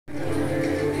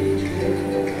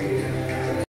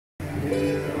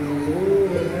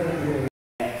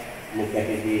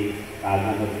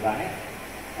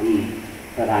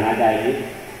प्रधानाचार्य जी,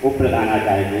 उप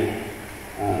प्रधानाचार्य जी,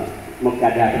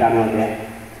 मुख्याध्यापिका महोदय,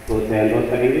 तो उससे अनुरोध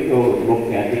करेंगे तो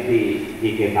मुख्य अतिथि जी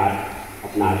के साथ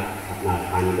अपना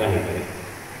स्थान ग्रहण करें।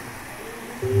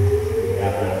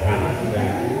 अपना स्थान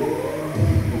ग्रहण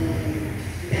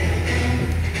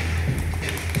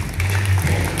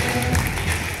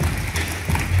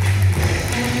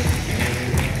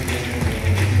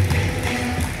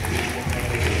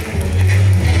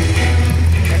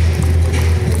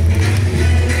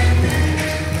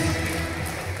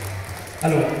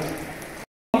Hello.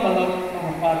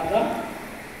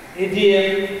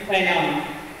 AGM Finance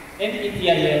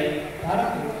NETIL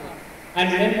Tarapur and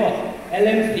member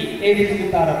LMC AECS-2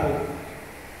 Tarapur.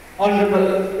 Honorable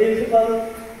Principal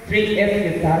Sri S.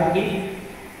 Tarapur,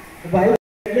 Vice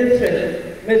Administrator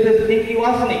Mrs. Vicky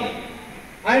Wasani,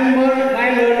 and my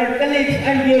learned colleagues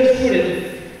and dear students.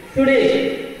 Today,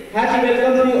 happy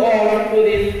welcome to you all to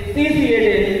this CCA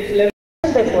Day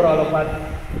celebration for all of us.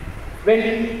 When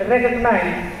we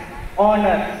recognize,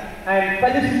 honor and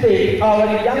felicitate our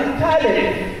young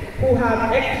talents who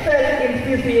have excelled in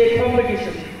CCA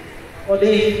competition. For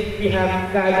this, we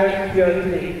have gathered here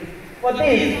today. For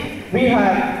this, we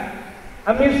have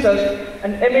amidst us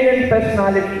an eminent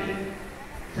personality,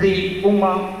 Sri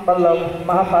Uma Pallav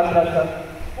Mahapatra sir,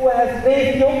 who has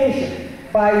raised the occasion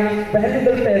by his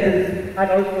valuable presence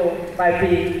and also by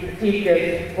being the chief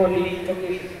guest for the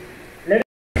occasion.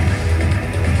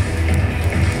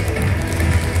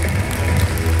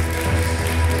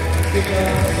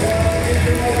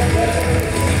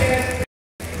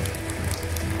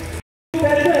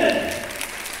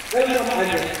 Welcome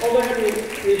again. Over to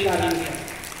Sri Sharmi.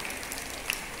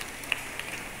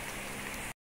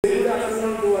 Good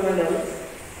afternoon to one and all.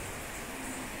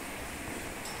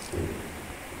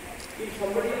 If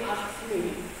somebody asks me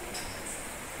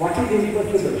what is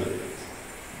impossible,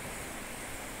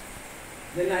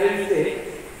 then I will say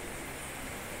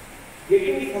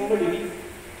getting somebody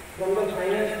from the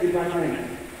finance department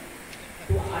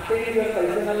to attend your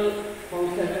cultural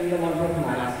function in the month of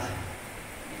March.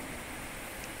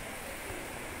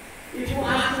 If you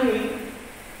ask me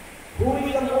who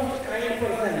is the most kind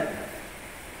person,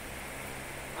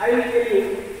 I will tell you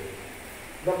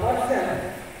the person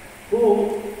who,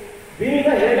 being the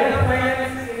head of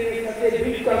finance in such a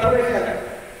big corporation,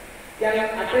 can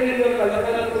attend your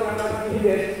cultural program of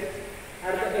events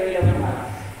at the end of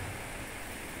March.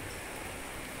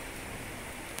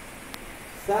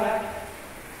 Sir,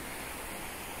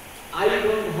 I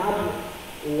don't have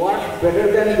words better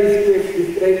than this to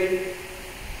describe.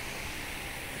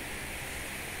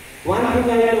 One thing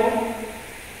I know,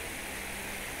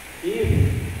 if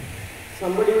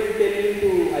somebody will tell me to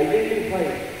identify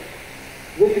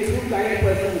with two kind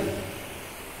persons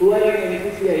who are in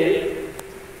NCCIL,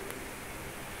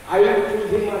 I will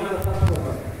choose him as the first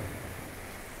one.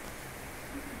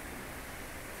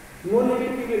 No need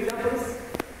to give examples.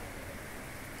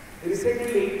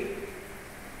 Recently,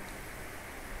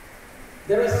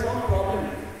 there was some problem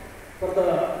for the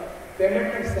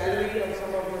payment and salary of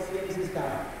some of the CMC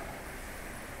staff.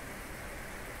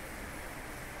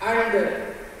 And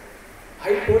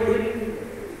I told him,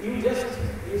 you see,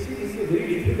 this is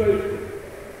very difficult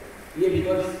here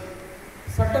because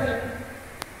certain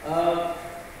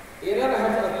error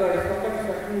has occurred,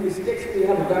 certain mistakes we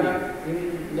have done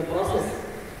in the process.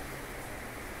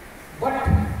 But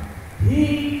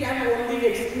he can only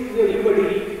excuse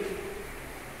everybody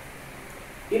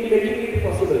in making it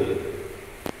possible.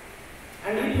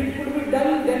 And if it could be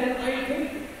done, then I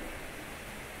think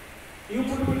you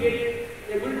could be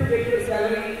able to get your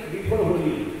salary before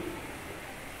Holi.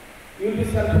 You will be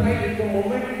surprised the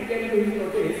moment it came to his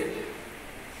notice.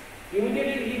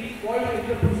 Immediately he called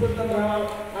Mr. Purushottam Rao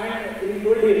and he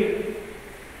told him,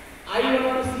 I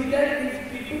want to see that these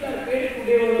people are paid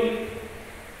today only.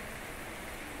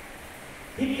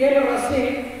 He came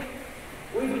rushing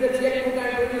with the checkbook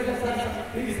and told me, sir,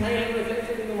 please sign the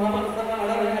section in the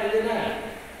Mahaprasthana.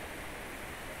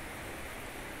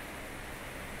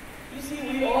 You see,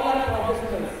 we all are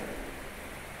professionals.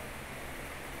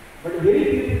 But very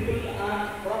few people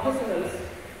are professionals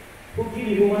who give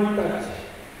human touch.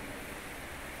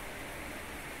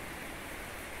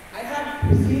 I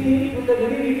have seen him from the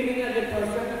very beginning as a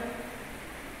person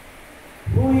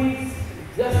who is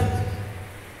just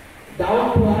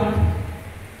down to earth.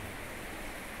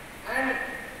 And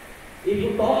if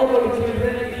you talk about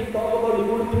children, if you talk about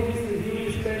good things, he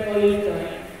will spend all his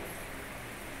time.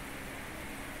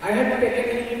 I had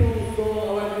taken him to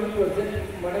show our new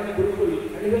project, Madam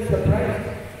Gurukul, and he was surprised.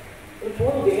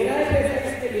 phone दे रहा है पैसा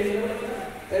इसके लिए,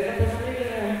 पैसा नहीं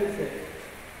लेना है हमसे,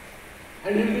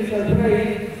 and he will be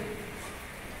surprised.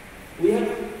 We have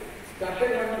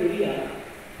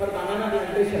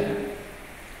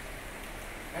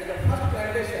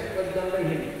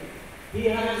he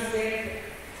has sent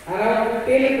around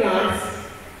 10 plants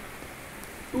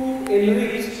to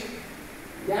enrich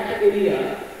that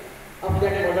area of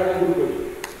that modern Gurukul.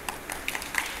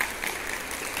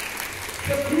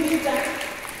 So please that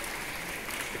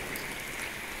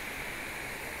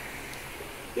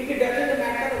it doesn't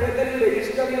matter whether you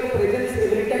register your presence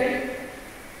every time.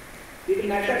 It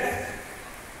matters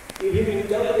even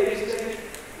without registering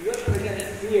your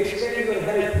presence, you extend your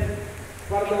help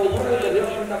for the overall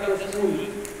development of the school,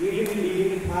 even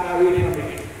living far away from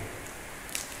it.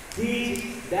 He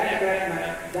is that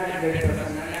great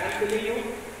person, and I am telling you,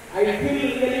 I feel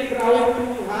really proud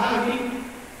to have him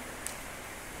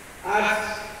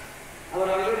as our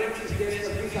honorary chief guest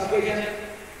of this occasion.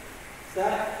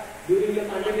 Sir, during the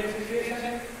pandemic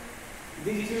situation,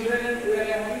 these children were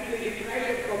completely deprived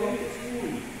of coming to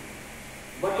school.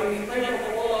 But in spite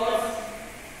of all odds,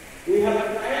 we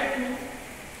have tried to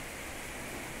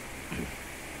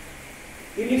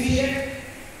initiate,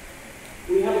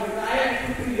 we have tried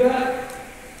to trigger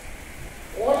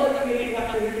all the creative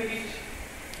activities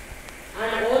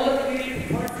and all the creative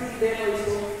thoughts in them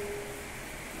also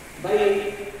by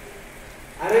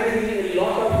arranging a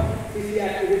lot of CCA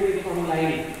activities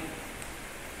online.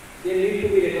 They need to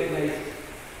be recognized.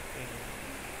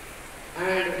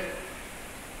 And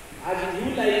as you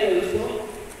like also,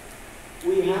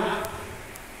 we have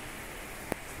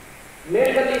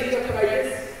made the list of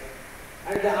prizes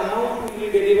and the amount will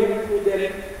be delivered to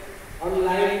them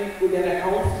online to their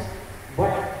accounts.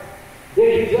 But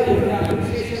they deserve the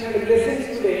appreciation and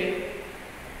blessings today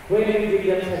when we give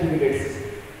them certificates.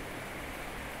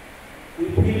 We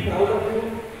feel proud of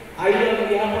you. I, on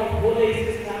behalf of whole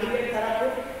AECS family at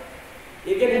Tarapur,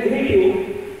 again greet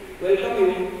you, welcome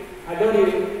you, adore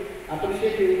you,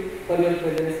 appreciate you for your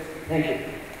presence. Thank you.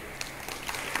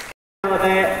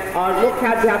 और मुख्य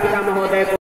अध्यापिका महोदय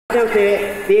को से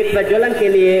दीप प्रज्वलन के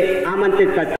लिए आमंत्रित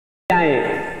करते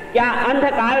जाएं। क्या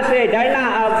अंधकार से डरना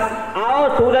अब,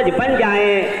 आओ सूरज बन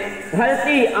जाएं।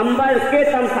 धरती अंबर के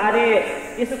तम सारे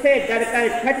इससे डरकर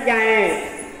छट जाएं।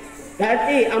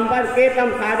 धरती अंबर के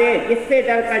तम सारे इससे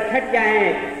डरकर छट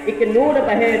जाएं। एक नूर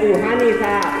बहे रूहानी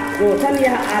सा रोशन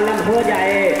यह आलम हो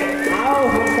जाए। आओ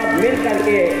हम सब मिल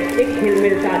करके एक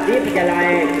खिलमिल सा दीप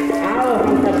जलाएं। आओ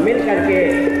हम सब मिल करके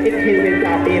एक खिलमिल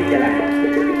सा दीप जलाएं।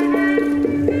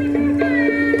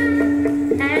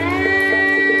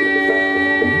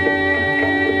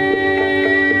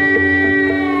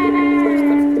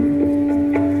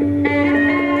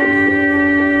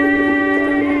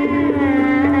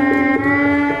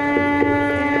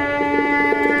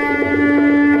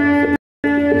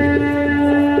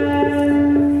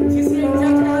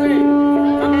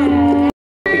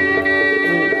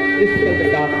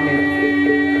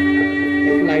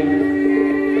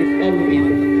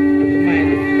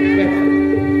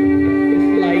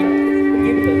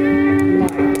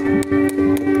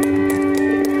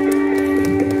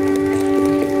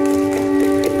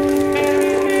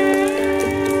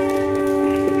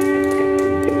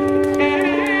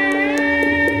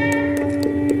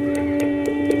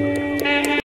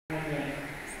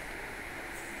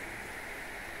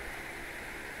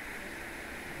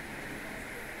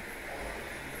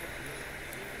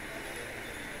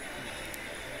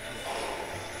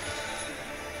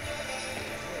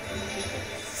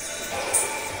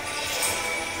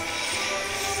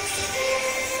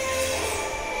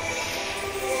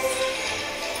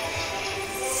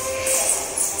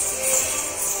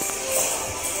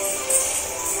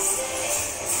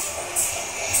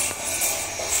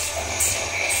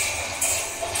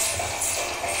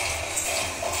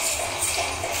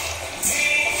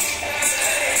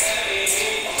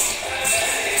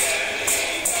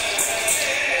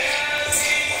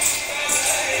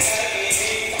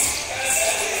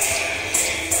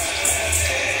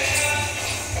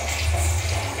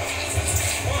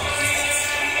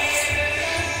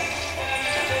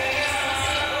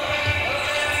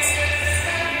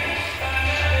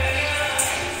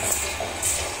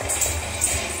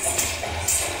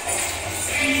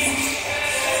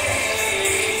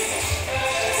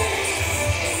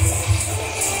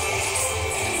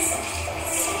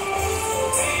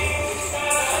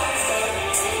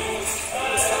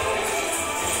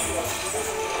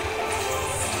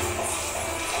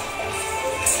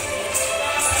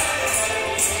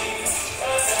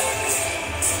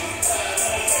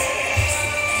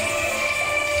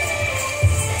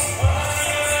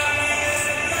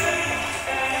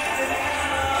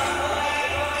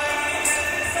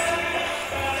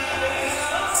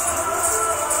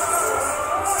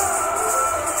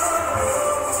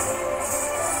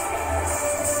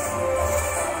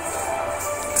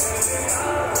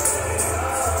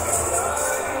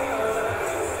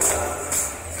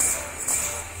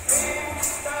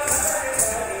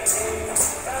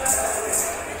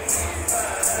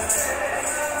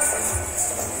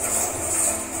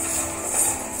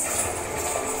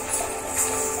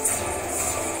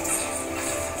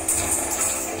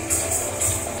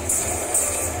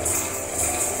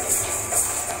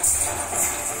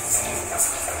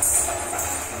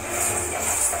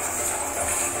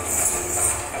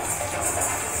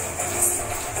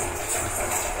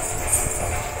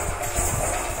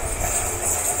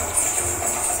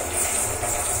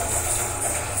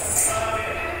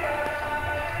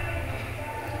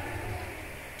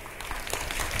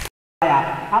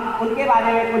 हम उनके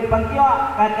बारे में कुछ पंक्तियों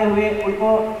कहते हुए उनको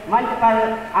मंच पर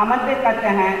आमंत्रित करते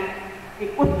हैं कि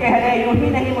कुछ चेहरे यूं ही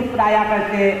नहीं मुस्कुराया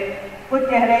करते, कुछ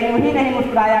चेहरे यूं ही नहीं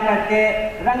मुस्कुराया करते,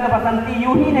 रंग बसंती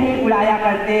यूं ही नहीं उड़ाया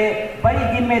करते, बड़ी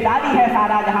जिम्मेदारी है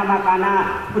सारा जहां मकाना,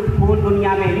 कुछ फूल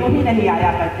दुनिया में यूं ही नहीं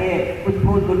आया करते, कुछ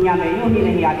फूल दुनिया में यूं ही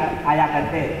नहीं आया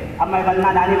करते। अब मैं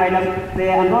वंदना डाली मैडम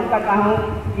से अनुरोध करता हूं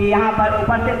कि यहाँ पर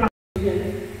उपस्थित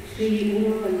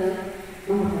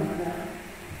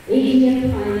AECS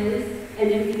finalists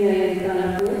and CCA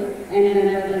Tarapur and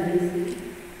member agency.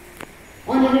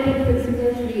 Honorable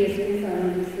Principal Shri S.K.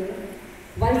 Sir,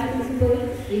 Vice Principal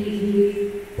Shri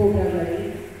G. Pogragari,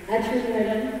 Adjunct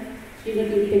Madam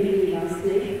Srimati Pindi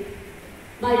Vasne,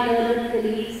 my learned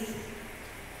colleagues,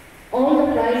 all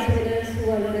the prize winners who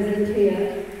are present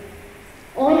here,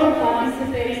 all the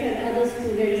participants and other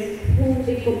students whom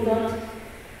we could not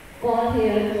call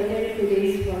here to attend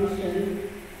today's function.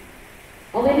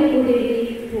 A very good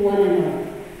evening to one and all.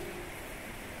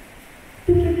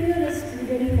 To prepare a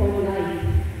student for life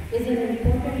is an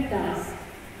important task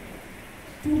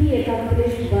to be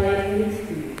accomplished by any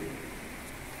student.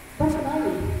 But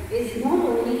life is not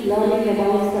only learning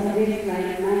about subjects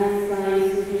like math,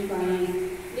 science, social science,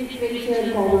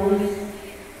 literature, commerce.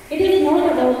 It is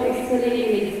not about excelling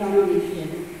in examination,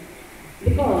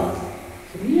 because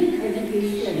real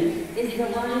education is the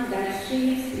one that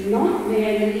shapes not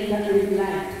merely the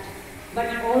intellect, but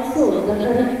also the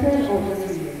character of the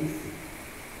students.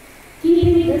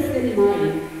 Keeping this in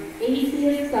mind,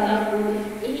 AECS Tarapur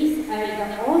aims at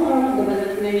the all-round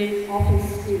development of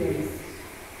its students,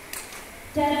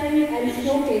 tapping and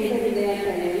showcasing their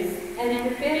talents and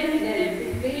preparing them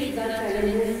to face the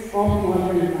challenges of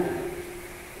modern life.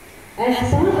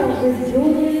 As part of this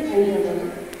glorious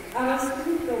endeavor, our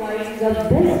school provides the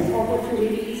best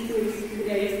opportunities to its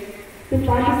students to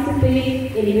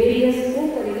participate in various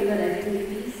co-curricular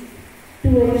activities to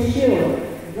ensure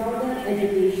broader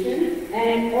education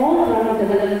and all-round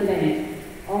development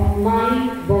of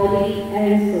mind, body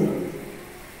and soul.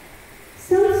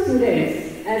 Some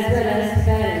students, as well as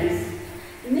parents,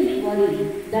 may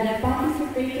worry that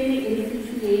participating in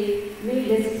CCA may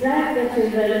distract the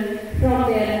children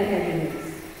from their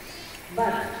academics.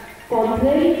 But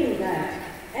contrary to that,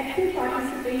 active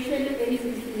participation in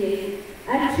CCA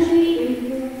actually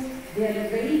improves their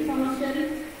brain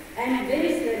function and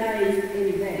builds reliance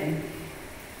in them.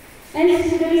 And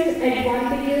students'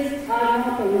 advantages are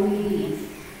not only these.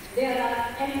 There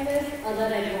are endless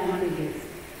other advantages.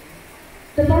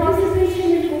 The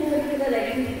participation in co-curricular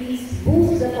activities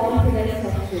boosts the confidence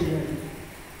of children.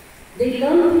 They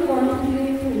learn to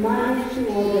contribute, to manage, to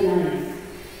organize.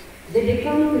 They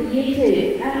become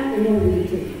creative and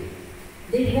innovative.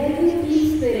 They value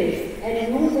team spirit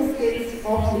and know the skills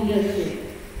of leadership.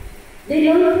 They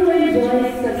learn to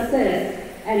enjoy success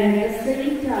and at the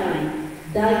same time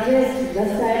digest the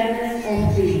sadness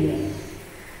of failure.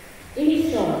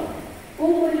 In short,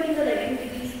 co-curricular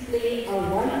activities play a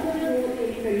vital role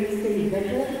in producing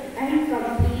better and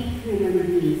complete human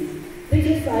beings, which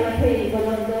is, I think,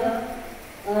 one of the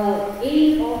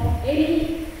aim of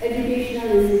any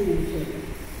educational institution.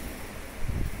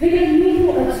 With a view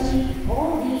to achieve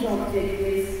all these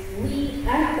objectives, we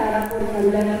at Tarapur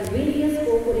conduct various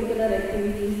co-curricular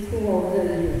activities throughout the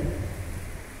year.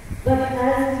 But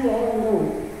as we all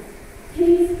know,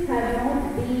 things have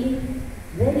not been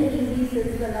very easy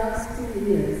since the last 2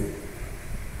 years.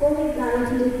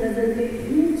 COVID-19 presented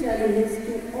huge challenges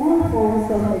to all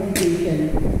forms of education.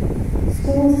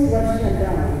 Schools were shut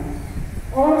down.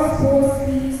 All sports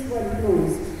fields were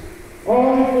closed.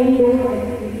 All indoor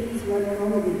activities were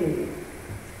prohibited.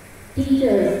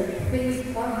 Teachers faced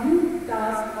a huge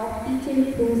task of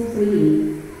teaching through screen.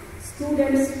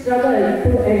 Students struggled to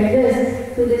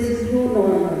adjust to this new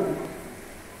normal.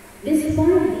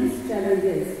 Despite these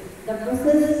challenges, the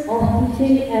process of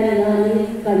teaching and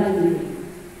learning continued.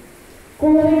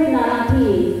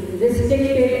 COVID-19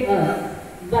 restricted us,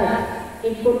 but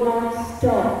it could not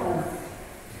stop us.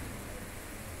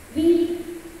 We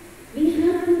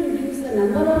have to reduce the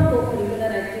number of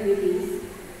co-curricular activities.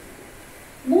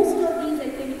 Most of these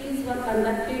activities were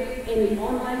conducted in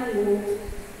online mode.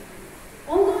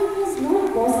 Although it was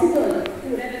not possible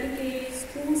to replicate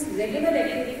schools' regular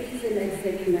activities in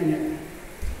exact manner.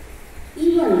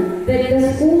 Even when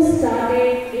the school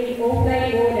started in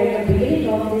offline mode at the beginning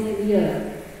of this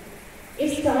year,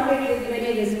 it started with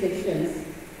many restrictions.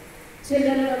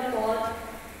 Children were taught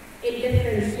in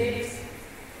different shifts.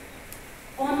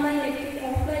 Offline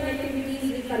activities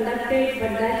we conducted,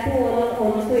 but that too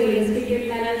also in restricted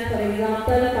manners. For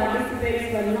example, participants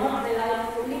were not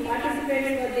allowed, only participants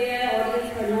were there,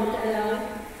 audience were not allowed.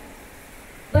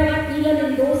 But even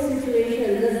in those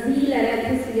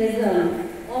enthusiasm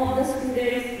of the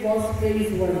students was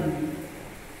praiseworthy.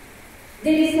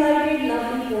 They recited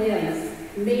lovely poems,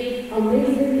 made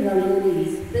amazing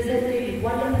rangolis, presented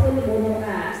wonderful mono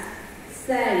acts,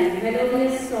 sang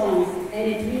melodious songs,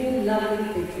 and drew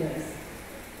lovely pictures.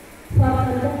 For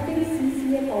conducting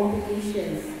CCA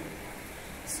competitions,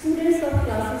 students of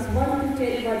classes 1 to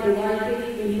 10 were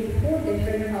divided into 4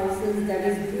 different houses, that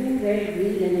is blue, red,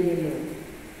 green and yellow.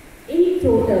 In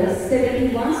total,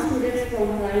 71 students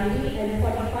from primary and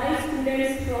 45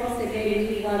 students from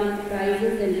secondary won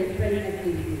prizes in different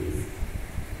activities.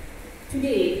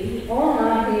 Today, we all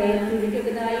are here to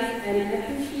recognize and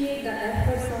appreciate the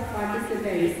efforts of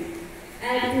participants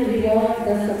and to reward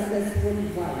the successful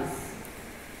ones.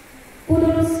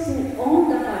 Kudos to all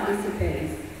the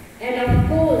participants and of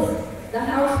course the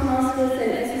housemasters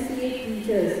and associate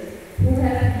teachers who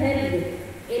have helped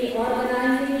in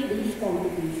organizing these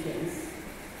competitions.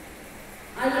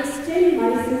 I extend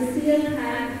my sincere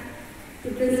thanks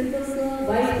to Principal Sir,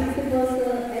 Vice Principal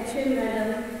Sir, HM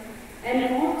Madam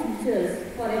and all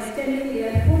teachers for extending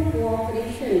their full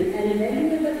cooperation and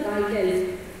valuable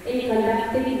guidance in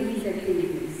conducting these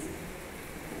activities.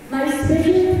 My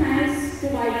special thanks to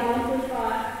my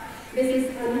counterpart, Mrs.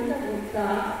 Anita Gupta,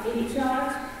 in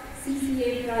charge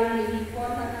CCA Primary, for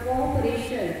her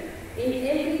cooperation in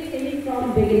everything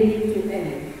from beginning to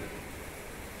end.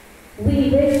 We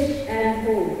wish and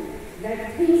hope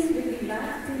that things will be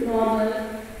back to normal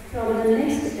from the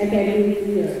next academic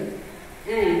year,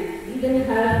 and we will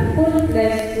have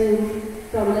full-fledged school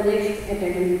from the next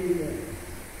academic year.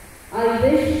 I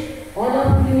wish all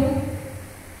of you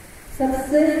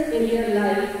success in your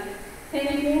life.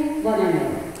 Thank you, one and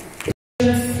all.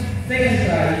 Second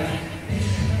prize.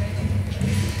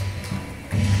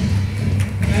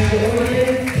 And the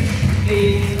audience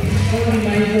is Honorable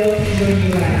Minister in the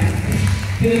new line.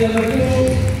 Till number 2,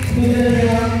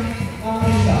 Sundaram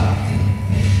Amanda.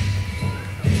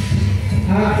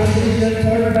 Our competition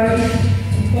third prize,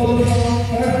 solo song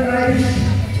third prize,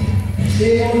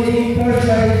 Devoli third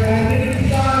prize, and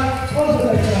Kritika also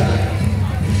third prize.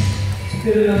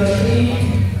 Till number 3,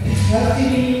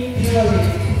 Harshini Nevali.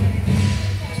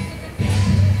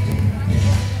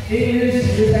 English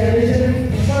recitation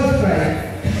first prize.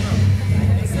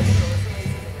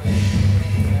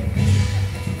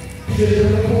 Till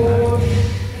number 4,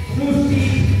 Sushi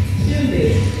Shinde.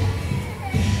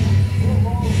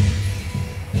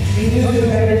 English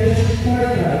recitation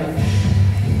third prize.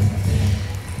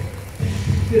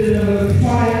 Till number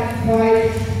 5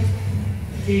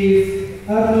 is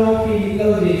Arno P.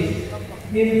 Kalvi.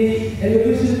 Hindi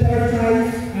elocution third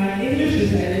prize and English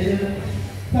recitation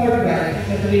third prize.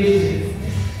 Congratulations.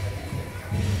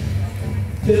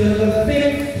 Till number 6,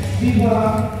 Viva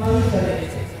Ansari.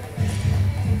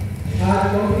 Our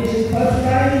competition first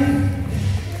prize,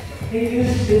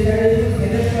 English recitation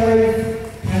second prize,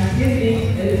 and Hindi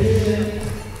elocution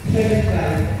second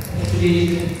prize.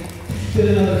 Congratulations. Till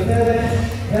number 7,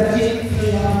 Rajit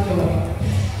Srivastava.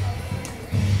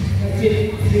 Rajit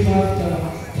Srivastava.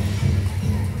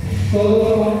 Solo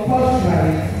song first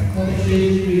prize.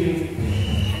 Congratulations to you.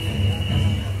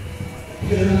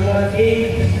 Till number 8.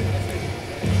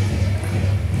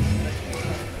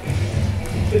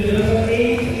 Till number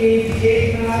 8 is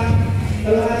Eknath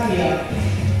Kalhatia.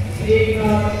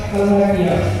 Eknath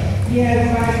Kalhatia. He has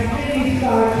finally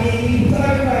started taking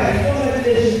third prize.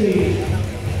 Congratulations to you.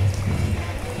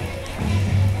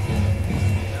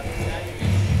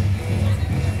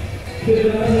 Till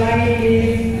number 9 is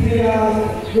Priyal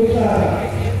Gupta.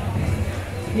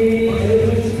 He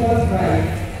is first prize.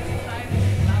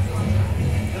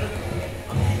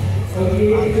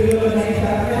 Okay, till number 9 is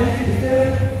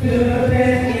till number 10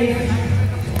 is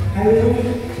Almus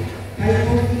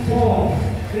Paul.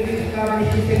 This is coming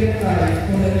to second prize.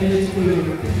 Congratulations to you.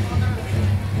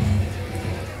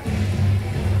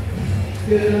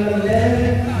 Till number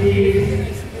 11 is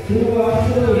Dhruva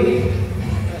Suri.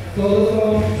 Solo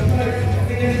song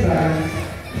second prize.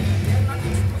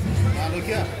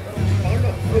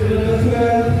 Till number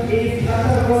 12 is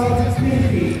Asarwa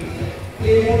Smriti.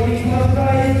 They won the first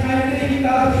prize and they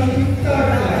got the third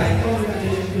prize.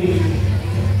 Congratulations to you.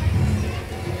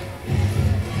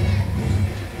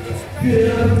 Till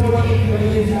number 14, when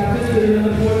this happens, till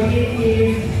number 14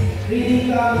 is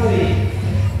Ritika Murray.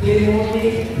 They won the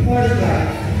third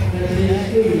prize. Congratulations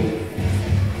to you.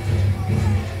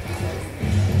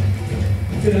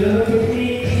 Till number 15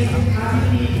 is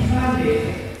Aditi Pandey.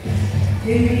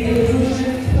 In the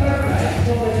elocution third prize.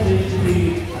 Congratulations to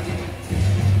you.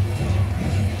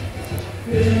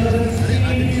 Till number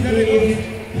 16 is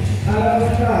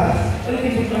Alavastras.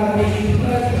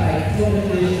 Third prize.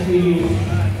 Congratulations to you.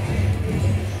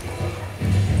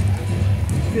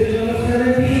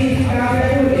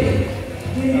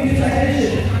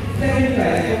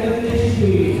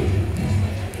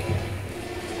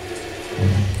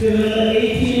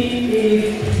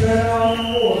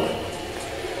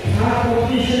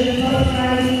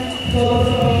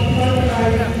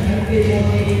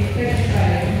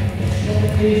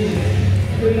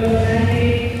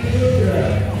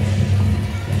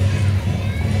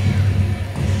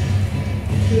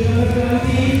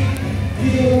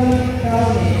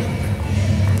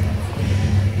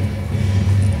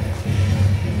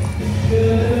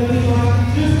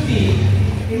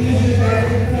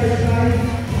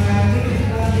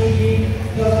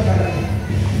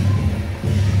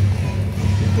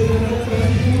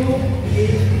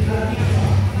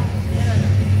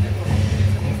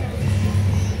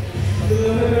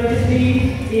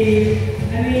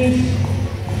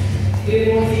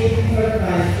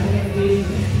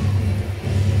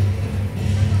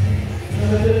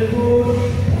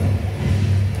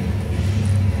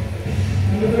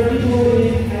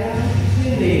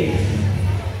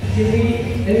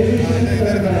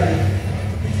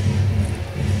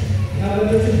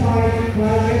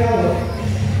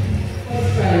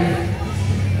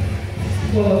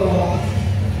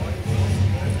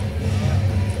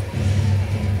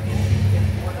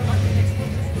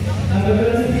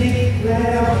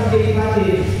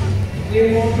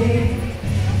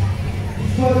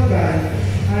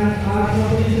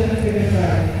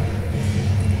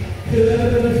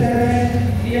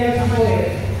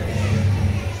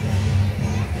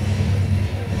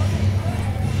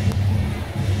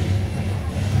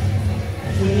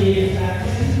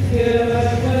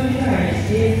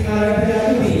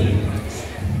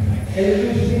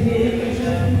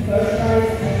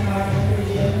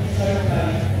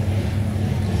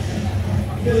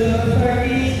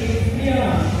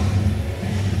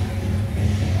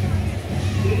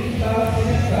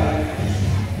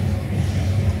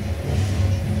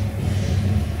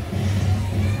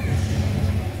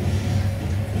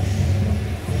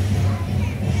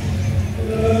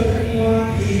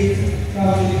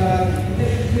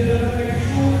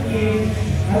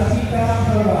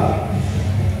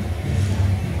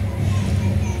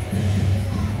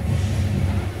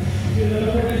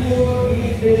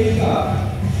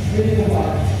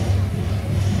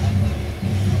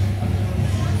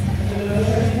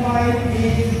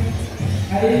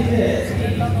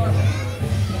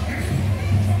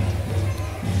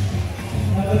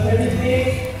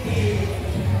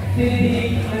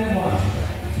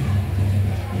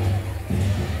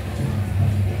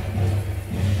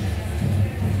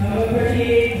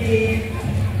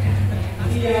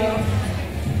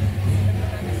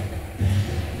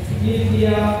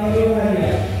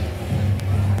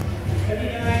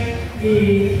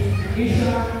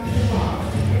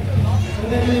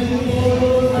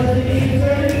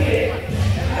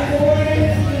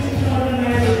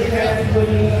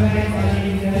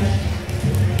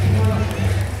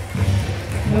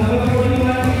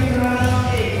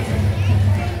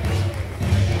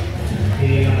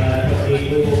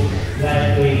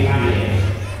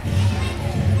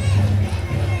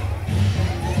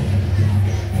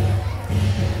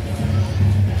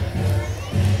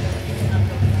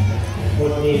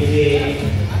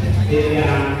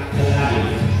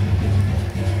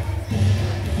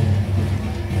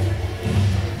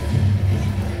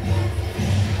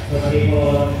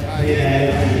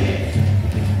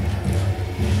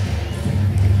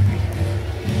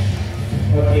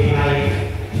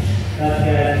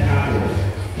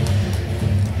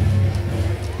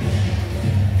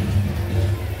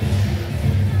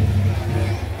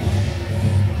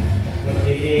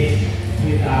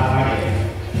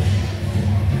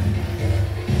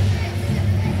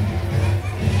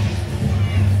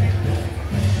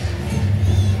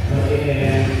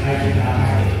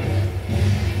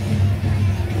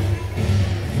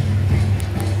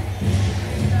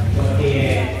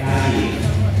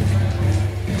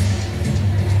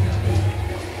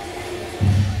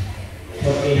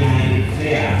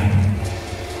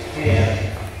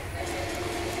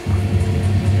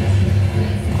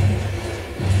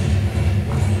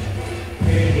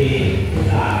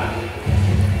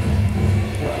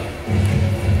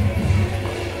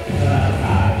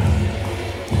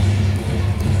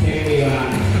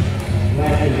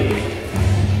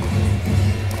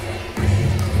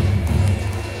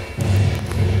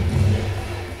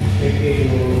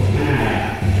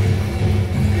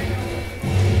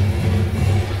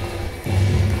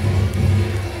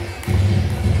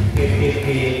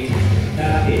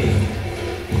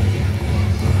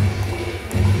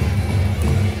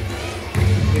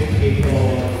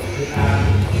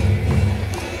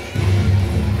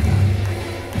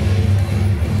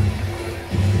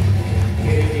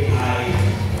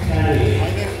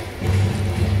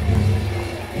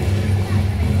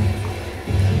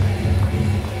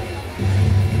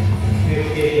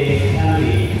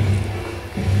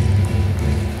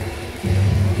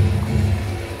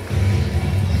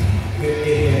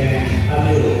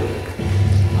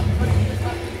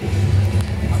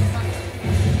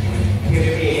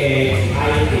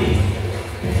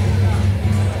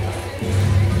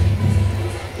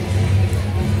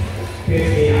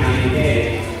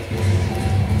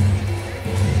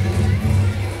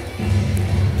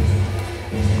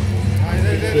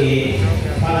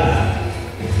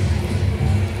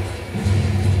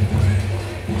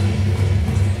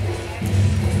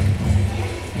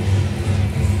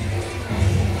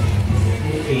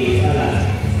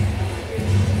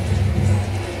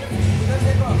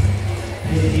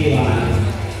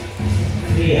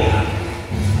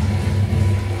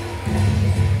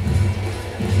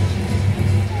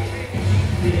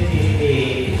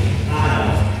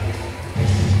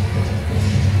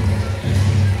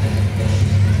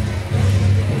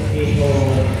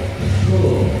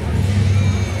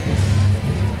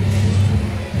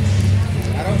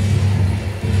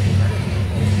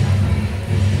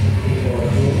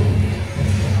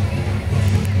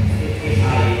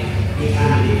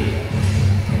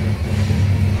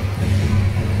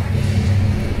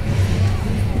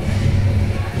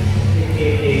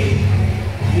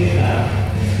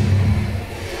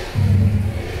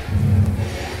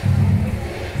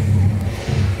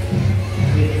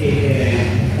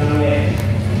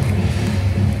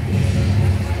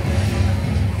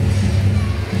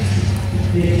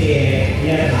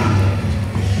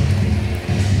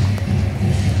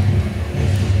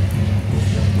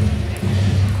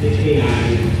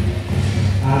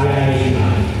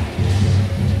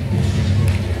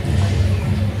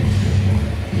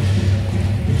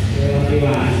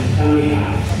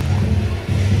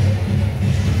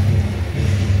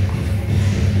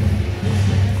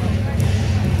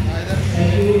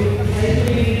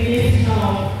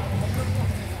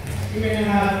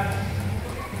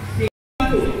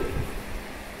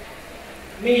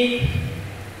 Make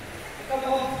a cup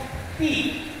of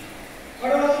tea.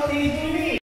 What about things to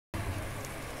me?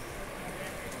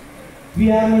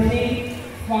 We are missing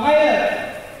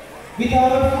fire.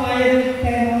 Without fire, we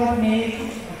cannot make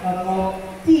a cup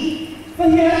of tea. So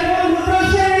here comes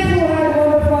Rudrashesh, who had won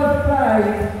the first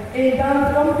prize in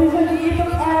dance competition. He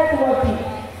took fire to a tea.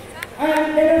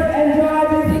 And let us enjoy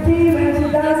this team and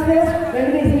she dances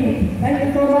when we see. Thank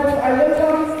you so much. I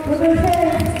welcome Rudrashesh.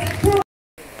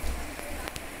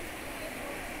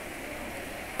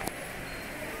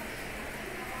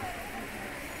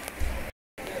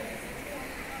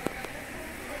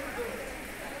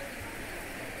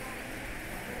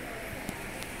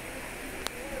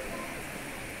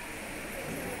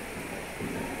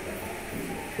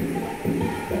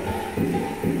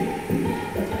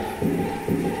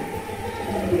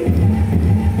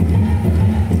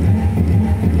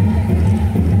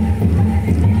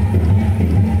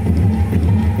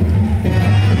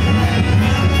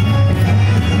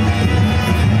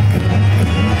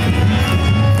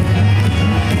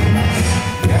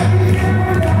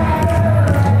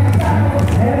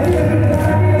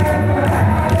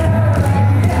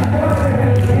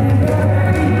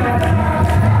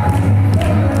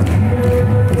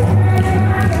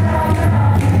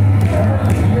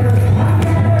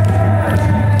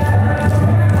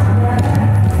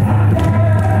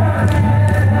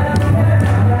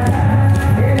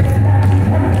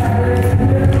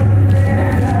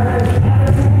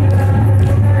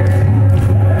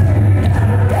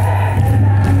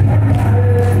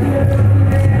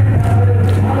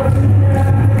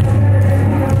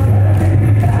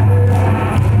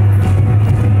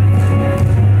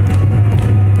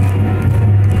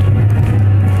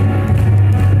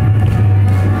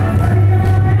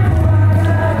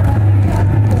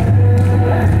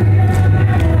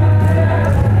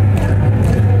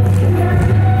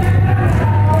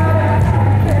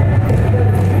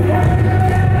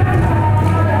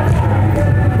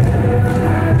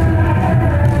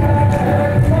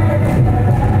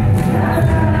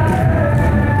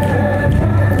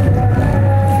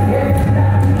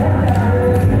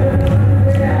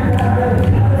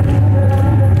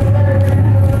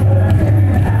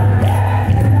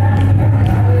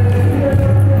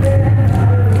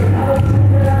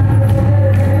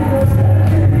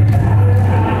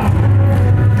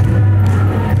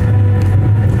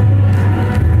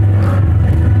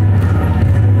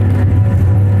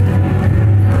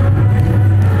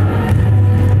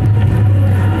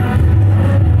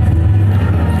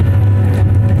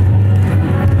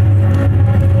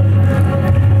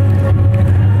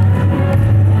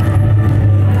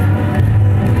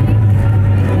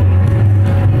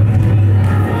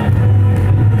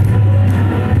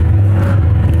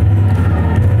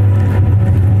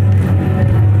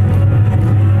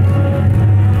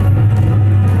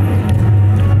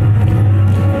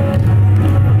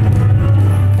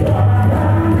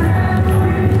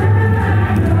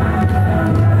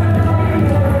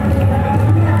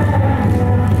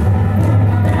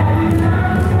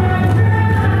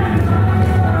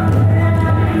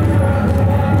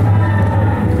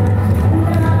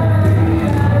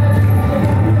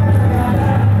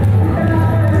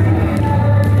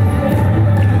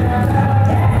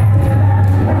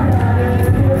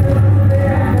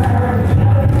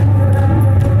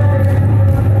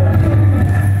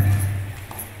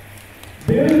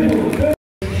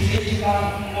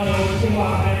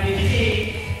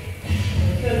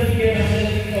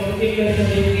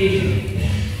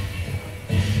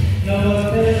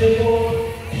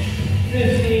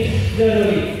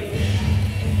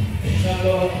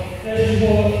 Number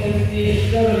 74 is the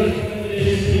Beverly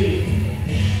Series.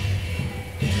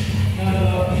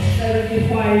 Number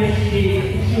 75 is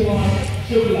Shiva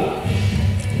Shukla.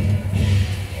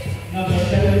 Number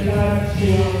 75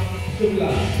 Shiva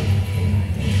Shukla.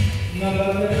 Number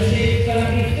 76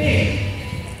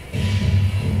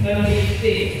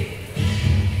 76.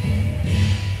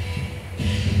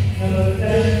 Number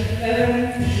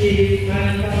 77 is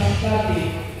Manika Sati.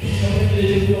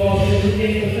 Congratulations to all the for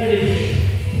 33.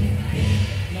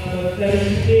 Number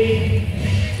 78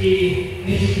 is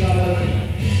Nishika Bhatti.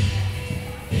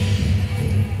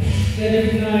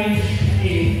 79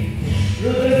 is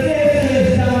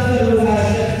Rudrasesh dancer who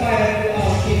has aspired to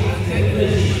our king and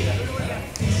celebrity.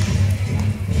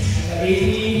 Number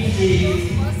 80 is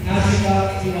Nasika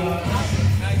Shiva.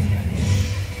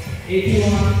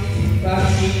 81 is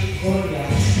Prati Gondia.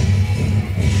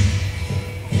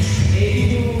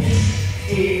 82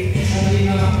 is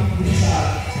Alina Gupta.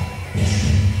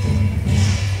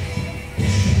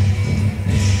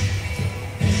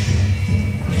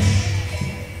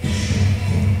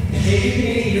 83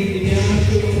 is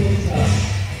Divyanshu Gupta.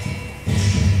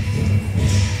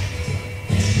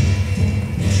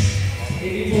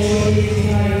 84 is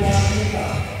Narita Gupta.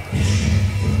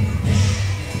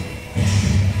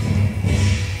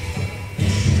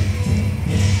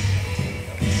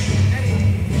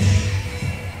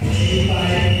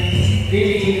 85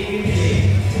 Devi Kimche.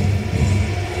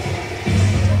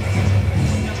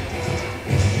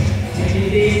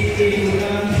 86 is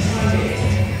Udan Pandey.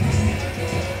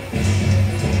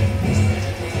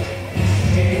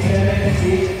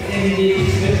 87 is Andy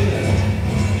Wilson.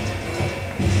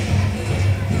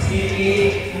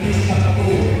 88 is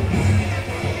Tarapur.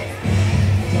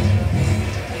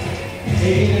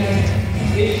 89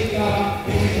 Ishka.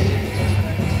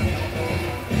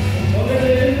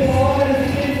 Congratulations to all the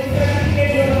recipients of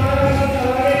certificate of honor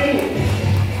awarded.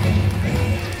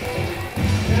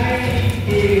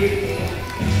 90 is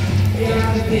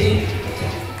Priyanka.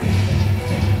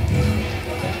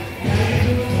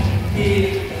 92 is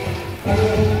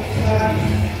Arun Sari.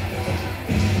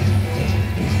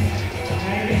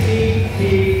 93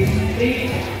 is Sri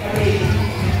Patel.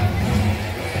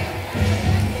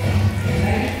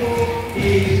 94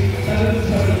 is Tarun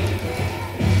Sari.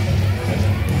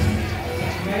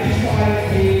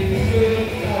 95 is Joey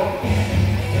Out.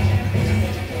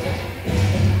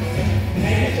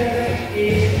 97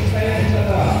 is Sayan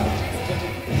Sada.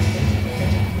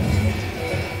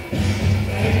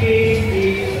 98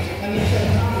 is Anisha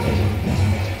Sangre.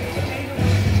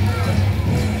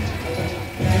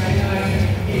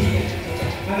 99 is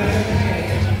Anand Nayak.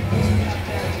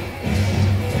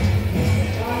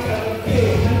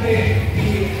 100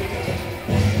 is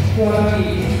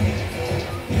Swati.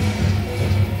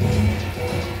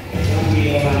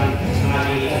 101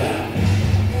 Madikara.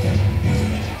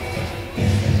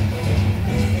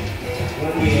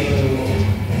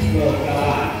 102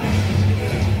 Lokawan.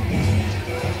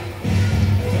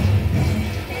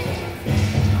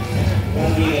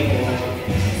 104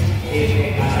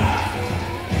 Ekekara.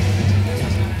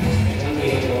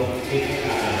 104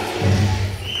 Ekekara.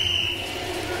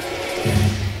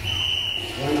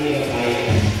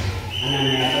 105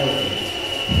 Ananya Kosi.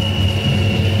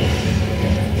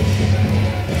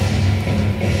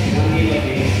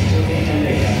 108 Suti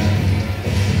Chandeka.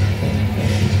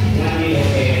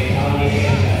 108 Tawni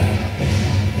Kekar.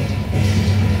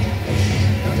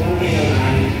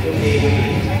 109 Suti Mani.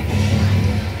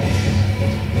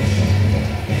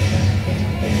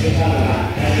 Sukala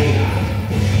Karina.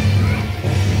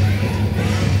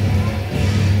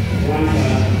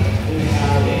 112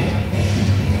 Susade.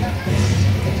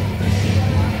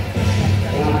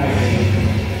 113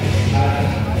 Bharat.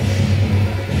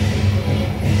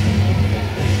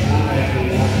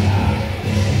 113 Bharat.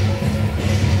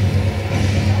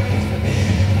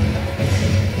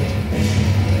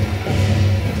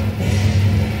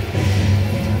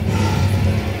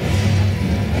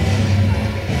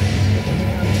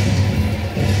 114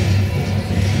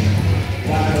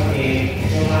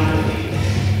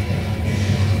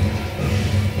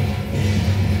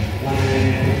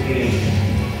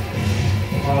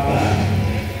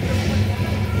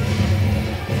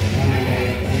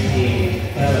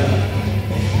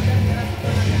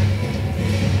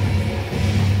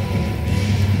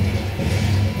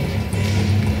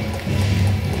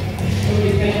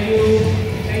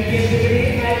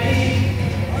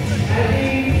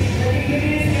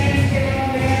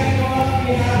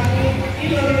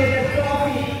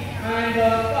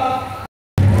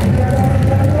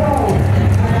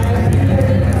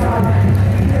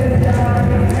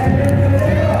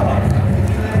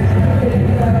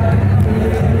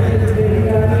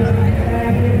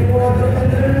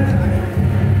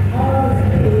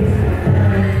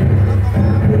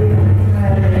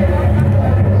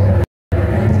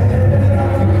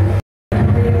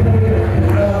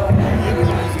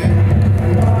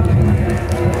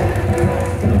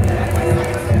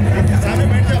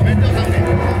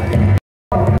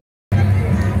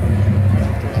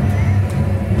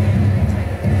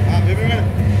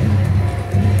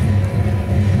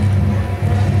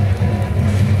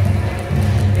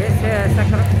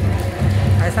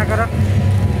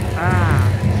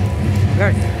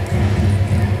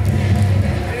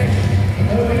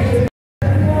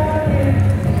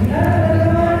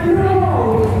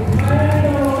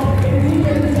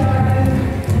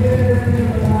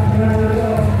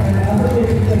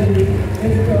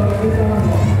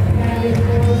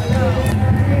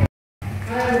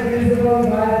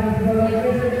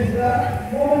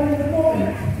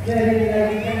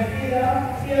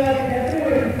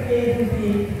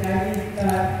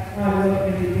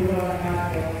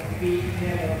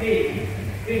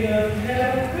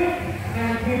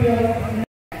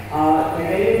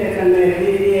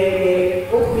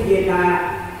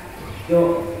 जो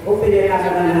उपविजेता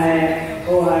सदन है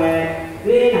वो है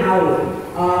green house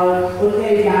और उसके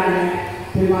in charge हैं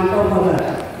श्रीमांतो भगत।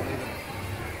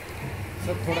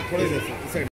 सब थोड़े से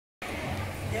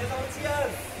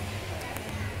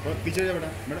पीछे जा बेटा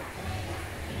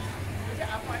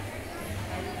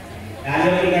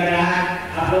तालियों की गड़गड़ाहट,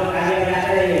 आप लोग तालियां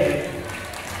बजाते रहिए।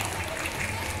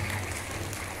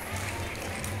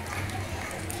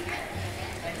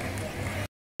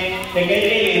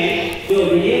 सेक्रेटरी में जो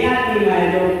विजेता टीम है,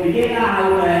 जो विजेता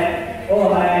हाउस है वो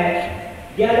है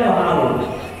येलो हाउस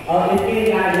और इसके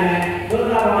इंचार्ज हैं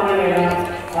दुर्गा वाणी मैडम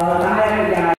और सहायक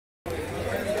इंचार्ज।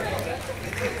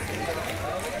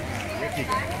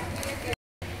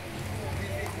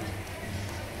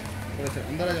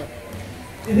 अंदर आ जाओ।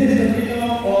 This is the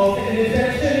minimum of the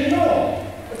reception, you know.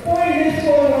 The point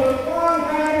score was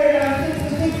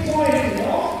 166 points, you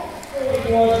know. So it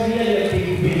was really a big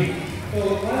win. So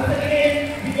once again,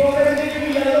 we go back to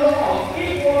yellow house.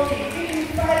 Keep working, keep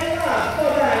inspiring us so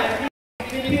that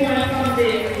we want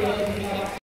someday to go to the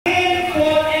house. And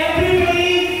for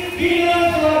everybody,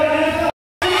 winners for answer.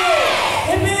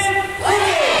 Amen.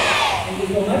 Thank you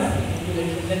so much. Thank you,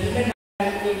 ladies and gentlemen.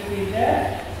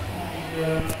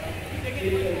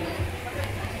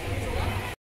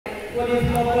 What is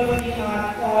properly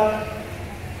called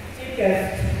chief guest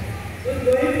who is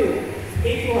going to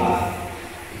speak to us,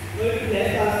 going to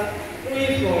bless us through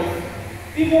his words.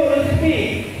 Before we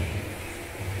speak,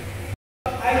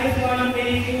 I just want to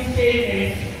make two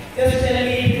statements. Just tell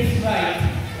me if it's right.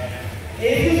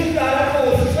 AECS-2 Tarapur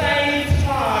strives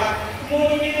hard to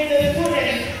motivate the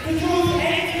students to choose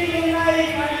anything in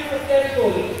life and be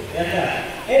successful. Yes, sir.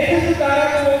 AECS-2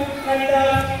 Tarapur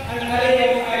conducts an array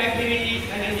of activities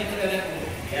and is successful.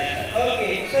 Yes, sir.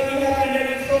 Okay, so we have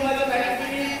conducted so much of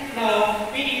activities. Now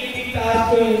we need to be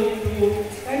tasked to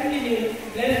continue,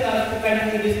 bless us to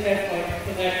continue this effort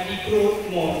so that we grow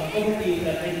more. Over to you,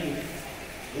 sir. Thank you.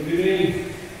 Good evening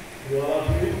to all of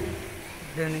you.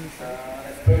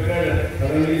 Respected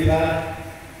Currently sir,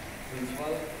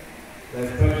 Principal,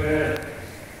 respected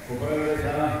Supervisor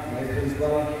sir, Vice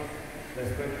Principal,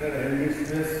 respected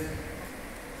Headmistress,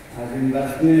 as in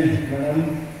Lakshmi Madam,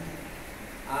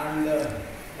 and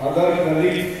other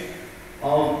colleagues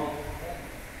of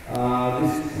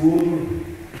this school,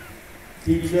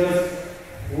 teachers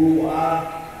who are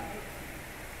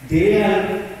day and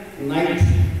night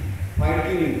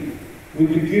fighting with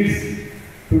the kids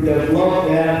to develop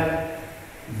their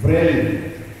brain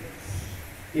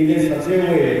in such a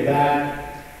way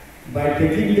that by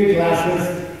taking the classes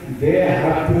they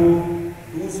have to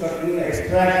do certain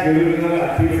extracurricular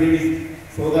activities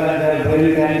so that their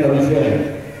brain can function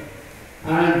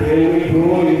and they will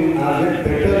grow in as a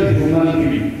better human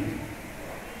being.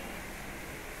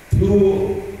 To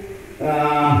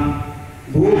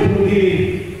go through the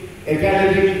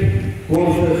academic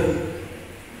courses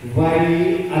while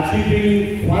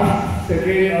achieving first,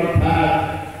 second or third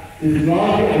is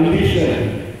not the ambition.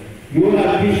 Your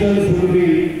ambition should be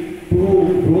to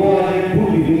grow as a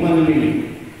good human being.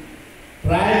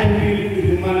 Try to be a good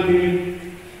human being.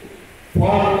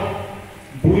 For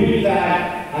doing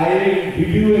that, I will give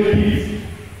you a tip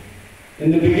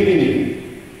in the beginning.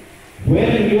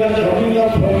 When you are coming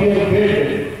up from your bed,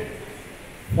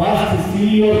 first see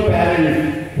your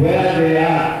parents where they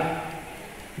are.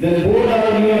 Then go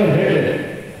down your head,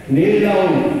 kneel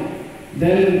down,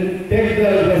 then take the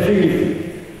blessings,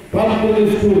 come to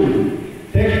the school,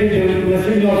 take the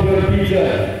blessing of your teacher.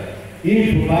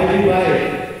 If by the by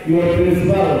your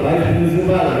principal, vice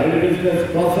principal,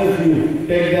 headmistress crosses you,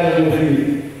 take their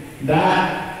blessings. That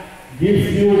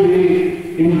gives you the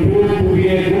input to be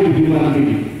a good human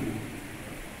being.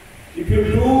 If you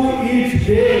do each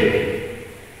day,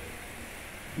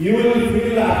 you will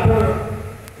feel after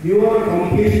your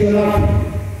completion of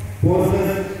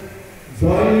courses,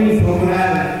 joining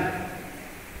somewhere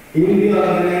in the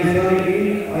organization, in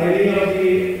any of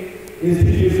the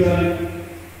institution,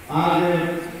 as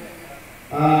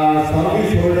a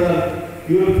service holder,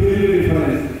 you will feel the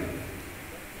difference.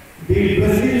 The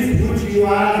blessings which you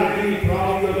are getting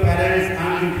from your parents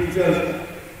and the teachers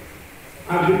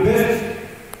are the best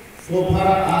so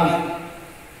far as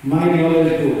my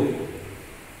knowledge goes.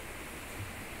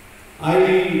 I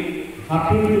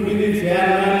happen to be the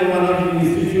chairman of one of the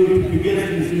institute,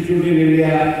 biggest institute in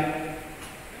India.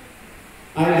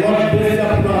 I got best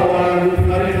up award with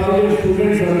 5,000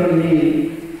 students under me.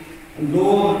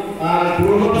 Those are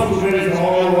grown-up students,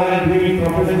 all were doing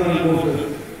professional courses.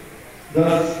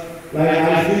 Thus, like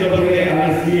ICA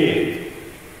and CCA.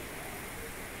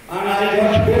 And I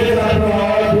got best up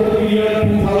award both in year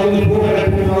 2004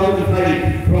 and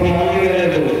 2005 from all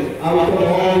levels, out of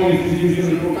all the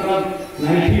institutions, total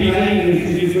 99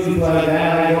 institutions were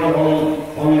there, I got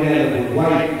all India.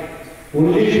 Why?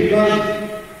 Only because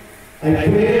I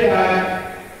pray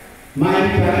that my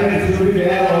parents should be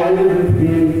there always with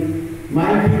me,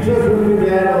 my teachers should be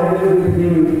there always with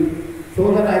me,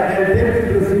 so that I can take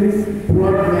the blessings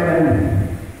throughout my life.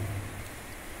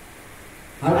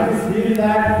 Have you seen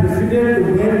that President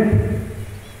went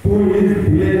to his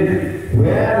village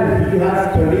where he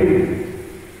has studied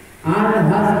and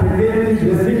has taken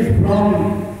blessings from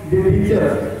the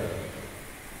teachers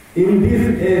in this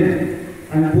age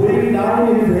and going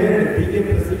down his head, being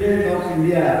a President of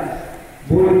India,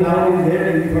 going down his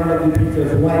head in front of the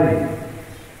teachers? Why?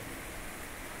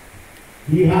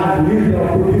 He has lived up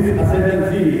to this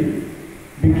ascendancy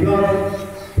because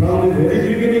from the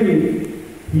very beginning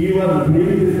he was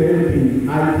doing the same thing.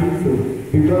 I think so.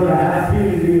 Because I have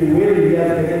seen the way he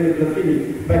has taken the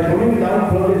blessing by coming down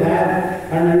from the dad,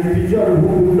 and his teacher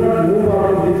who could not move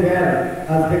out of the chair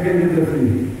has taken the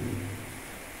blessing.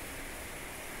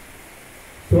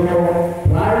 So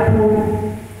try to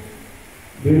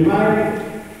remind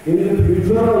in the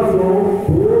future also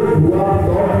those who have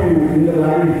taught you in the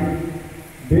life,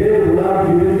 they would have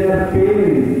given their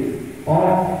pain of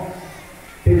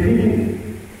taking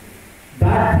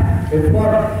that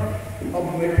effort of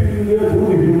making you a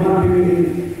good human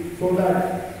being, so that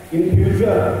in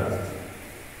future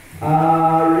you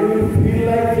will feel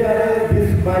like this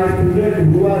my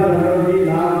student who has already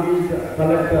now he is a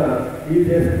collector, he is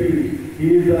SP, he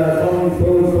is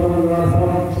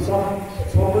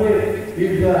somewhere, he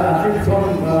is achieved some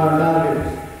target.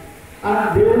 And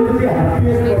they will be the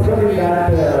happiest person in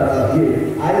that way.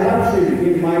 I have seen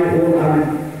in my own eyes,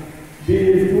 the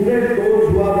students, those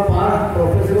who have passed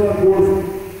professional course,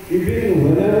 even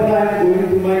whenever I am going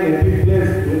to my native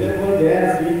place, whenever they are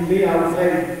seeing me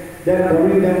outside, they are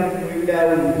coming down, doing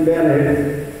their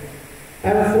heads. I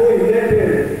am so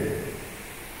elated.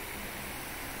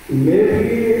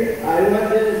 Maybe I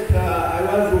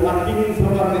was working in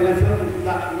some organization.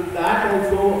 With that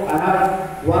also, I have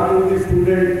worked with the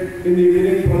student in the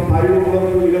evening from 5 o'clock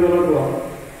to 11 o'clock.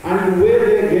 And the way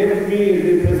they gave me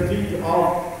the prestige of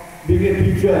being a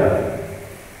teacher,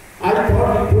 I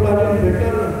thought it would have been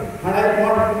better had I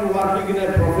not been working in a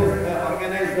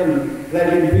organization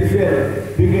like in PCA,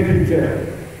 being a teacher.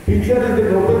 Teacher is the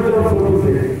noble job, so to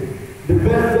say. The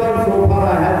best job so far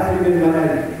I have seen in my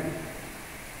life.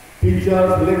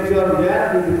 Teachers, lecturers, they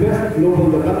are the best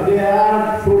noble job. They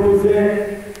are, so to say,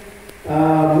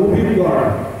 moving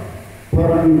God for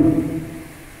you.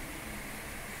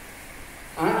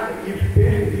 And if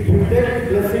you take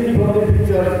blessing from the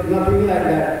teacher, nothing like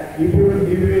that. If you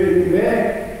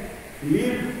may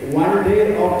leave one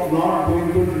day of not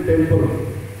going to the temple,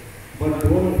 but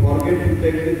don't forget to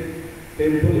take the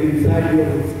temple inside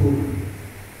your school.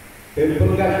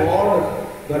 Temple ka God,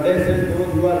 goddess and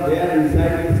those who are there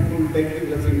inside the school take the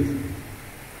blessings.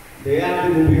 They are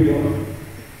the moving God.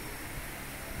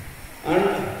 And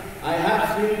I have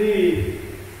seen the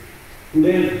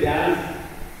today's dance.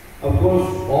 Of course,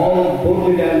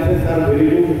 both the dances are very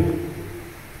good.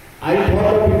 I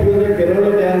thought it was a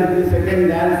Kerala dance, the second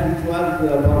dance which was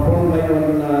performed by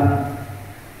one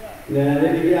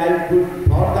lady. I could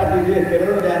thought that it is a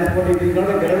Kerala dance, but it is not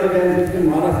a Kerala dance, it's a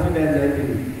Maharashtra dance, I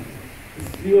think.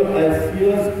 She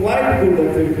was quite good,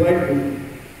 actually, quite good.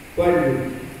 Quite good.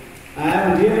 I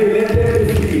am really elated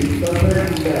to see such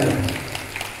dance.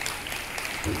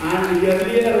 And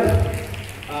earlier,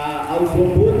 also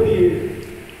both the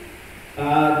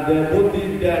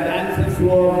dancers who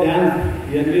have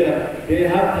danced earlier, they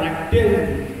have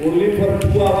practiced only for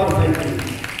 2 hours, I think.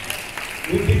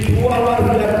 With the 2 hours,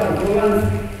 their performance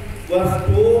was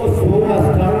so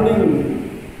astounding,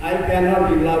 I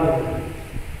cannot elaborate.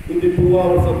 With the 2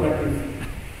 hours of practice,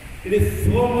 it is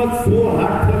so much, so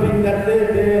heart-throbbing that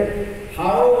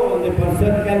how the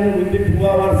person can, with the 2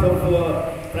 hours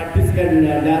of practice, can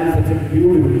dance such a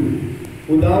beautifully,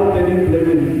 without any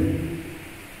blaming.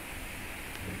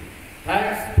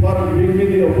 Thanks for giving me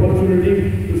the opportunity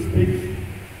to speak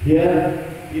here,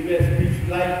 give a speech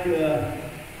like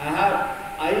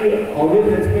I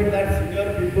always expect that senior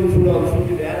people should also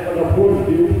be there, but of course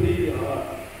due to the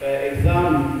exam,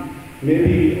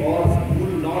 maybe or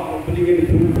school not opening in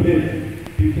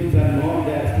full-fledged, people are not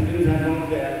there, students are not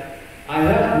there. I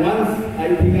have once,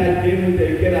 I think I came with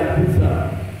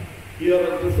Tarapur here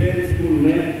at the same school,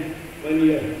 1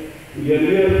 year.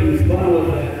 Earlier principal was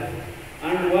there.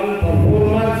 And one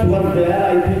performance was there,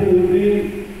 I think, with the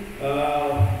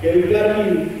Kelkari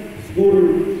school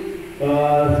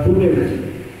students.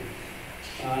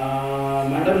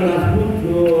 Madam Rajput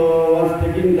was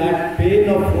taking that pain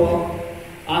of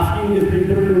asking the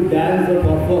people to dance or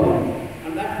perform.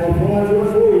 performance was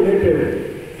so elated.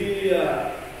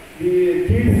 The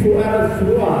kids who are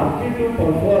so happy to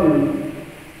perform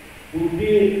would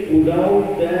be without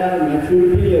their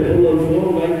maturity level also,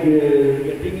 like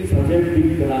getting such a big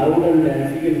crowd and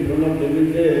dancing in front of them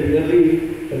is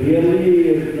really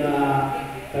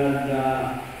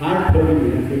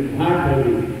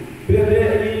hard-heavy. Because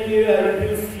if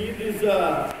you see these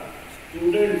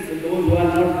students, those who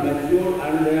are not mature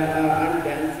and they are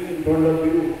dancing in front of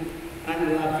you and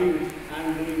laughing and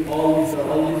doing all this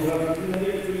work, it's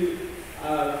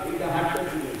a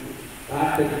hard-touching.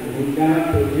 You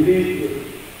cannot believe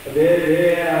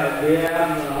they are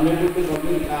unable to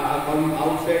come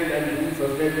outside and do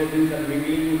such type of things and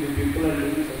mingling with the people and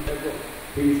doing such type of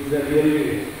things. It's really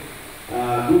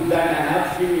good that I have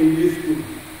seen in this school.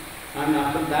 And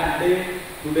after that day,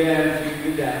 today I am seeing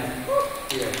the dance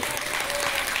here.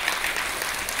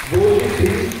 Those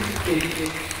things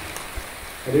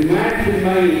reminds in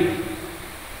my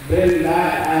brain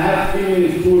that I have seen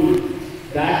in school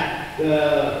that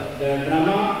the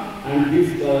drama and this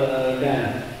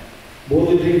dance. Both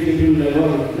the things it will never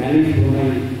vanish from my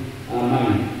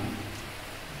mind.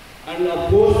 And of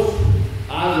course,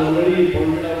 as already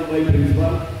pointed out by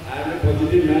principal, I am a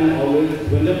positive man always.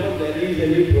 Whenever there is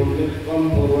any problem, come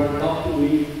forward, talk to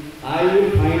me. I will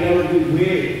find out the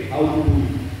way how to do it.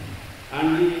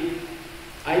 And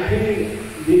I think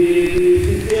the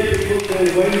CCA people,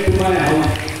 they went to my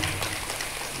house.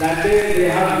 That day they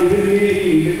have given me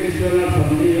the invitation or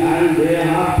something and they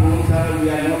have told sir we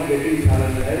are not getting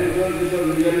salary. I don't know, this was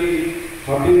really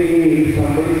hurting me if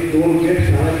somebody don't get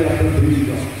salary after 3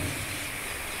 jobs.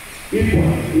 If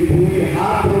we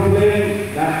have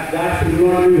problem, that should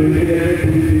not be ventilated to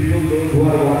the people those who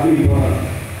are working for us.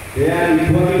 They are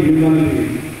equally human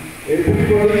beings.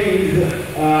 Everybody is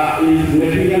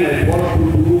making an effort to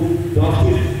do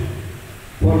justice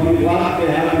for the work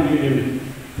they have given.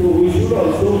 So we should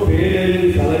also pay them the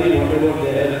salary whatever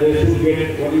they have. They should get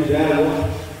what is their work.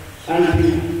 And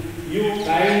you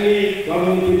kindly come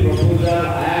with the proposal.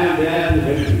 I am there to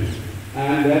help you. I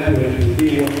am there to help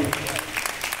you.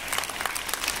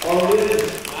 Always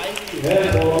I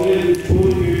help always the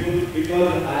school people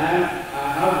because I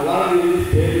have worked in this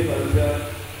same culture.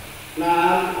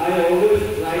 Now I always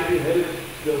try to help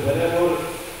wherever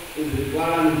is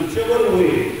required and whichever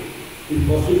way is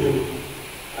possible,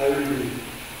 I will do it.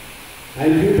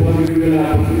 Thank you for giving me the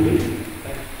opportunity.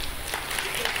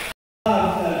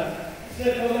 Sir,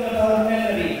 talking about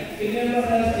memory, remember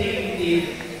us taking these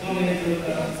moments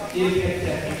of these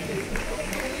acceptances.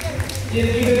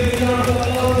 Just give a big round of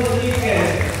applause for the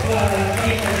guests who are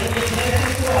making a message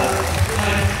to us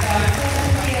and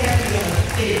constantly asking us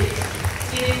to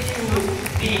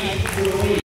be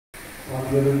growing.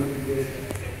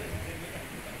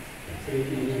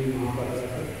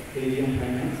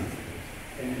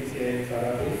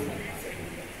 Tarapur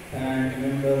and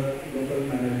member local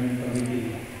management committee,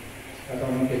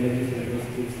 Atomic Energy Central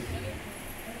Schools,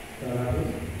 Tarapur,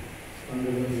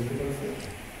 honorable principal sir,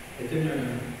 HM,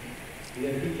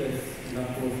 dear teachers, and of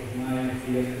course my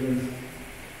dear students.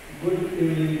 Good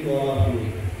evening to all of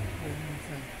you.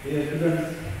 Dear students,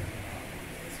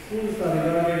 schools are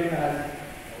regarded as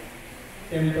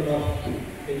temple of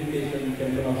education,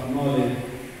 temple of knowledge,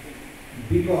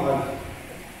 because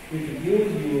it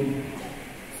gives you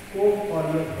scope for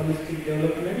your holistic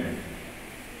development.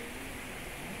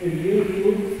 It gives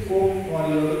you scope for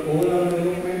your overall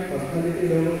development, personality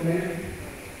development.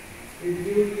 It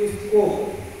gives you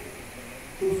scope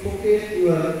to showcase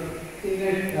your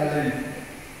innate talent,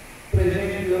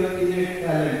 present your innate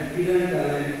talent, hidden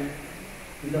talent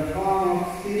in the form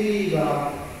of series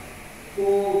of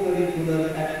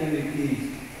co-curricular activities.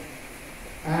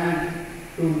 And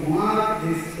to mark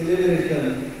this celebration,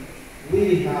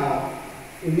 we have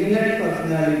eminent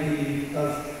personality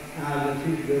as the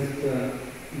chief guest,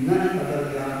 none other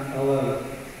than our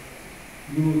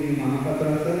U.V.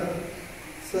 Mahapatra sir.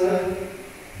 Sir,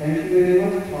 thank you very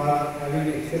much for having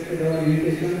accepted our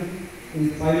invitation. In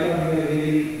spite of your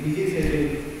very busy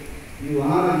schedule, you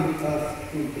are with us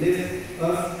to bless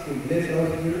our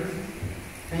students.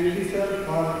 Thank you, sir,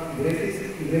 for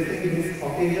gracing this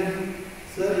occasion.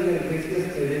 Sir, your gracious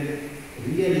presence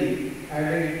really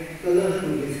added color to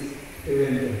this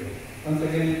event. Once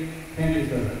again, thank you,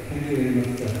 sir. Thank you very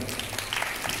much, sir.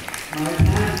 My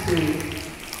thanks to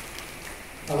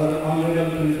our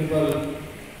honorable principal,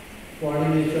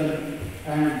 coordination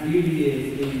and DDA,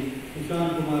 Sri Ishan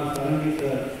Kumar Sarangi,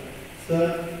 sir. Sir,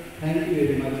 thank you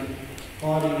very much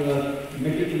for your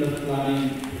meticulous planning.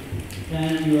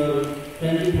 Thank you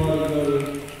for your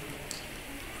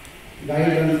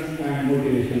guidance and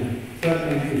motivation. Sir,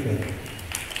 thank you, sir.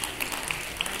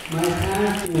 my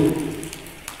thanks to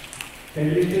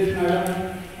Headmistress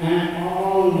Madam and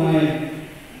all my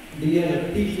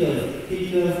dear teachers,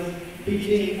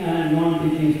 teaching and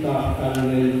non-teaching staff as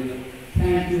well.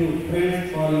 Thank you,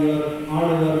 friends, for your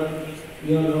hard work,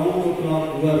 your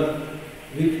round-the-clock work,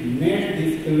 which made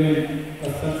this event a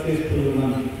successful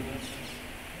one.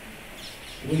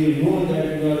 We know that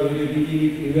you are very busy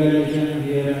with evaluation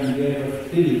here and there, but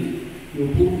still you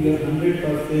put your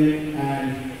 100%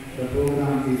 and the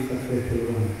program is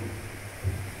successful one.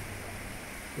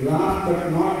 Last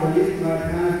but not the least, my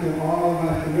thanks to all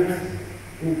my students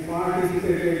who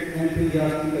participated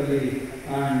enthusiastically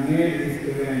and made this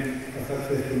event a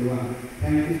successful one.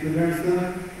 Thank you, students.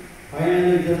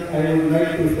 Finally, just I would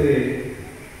like to say,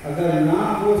 अगर ना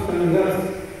हो संघर्ष,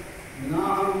 ना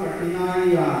हो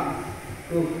कठिनाइयाँ,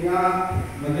 तो क्या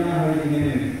मजा है जीने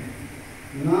में?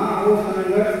 ना हो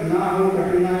संघर्ष, ना हो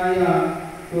कठिनाइयाँ,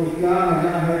 तो क्या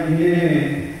मजा है जीने में?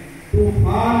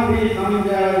 तूफान भी थम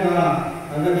जाएगा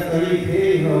अगर सही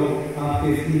खेल हो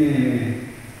आपके सीने में.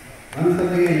 Once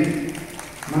again,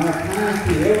 my thanks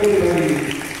to everybody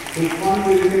who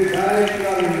contributed directly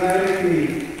or indirectly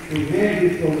to make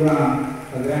this program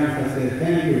a grand success.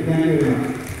 Thank you very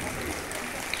much.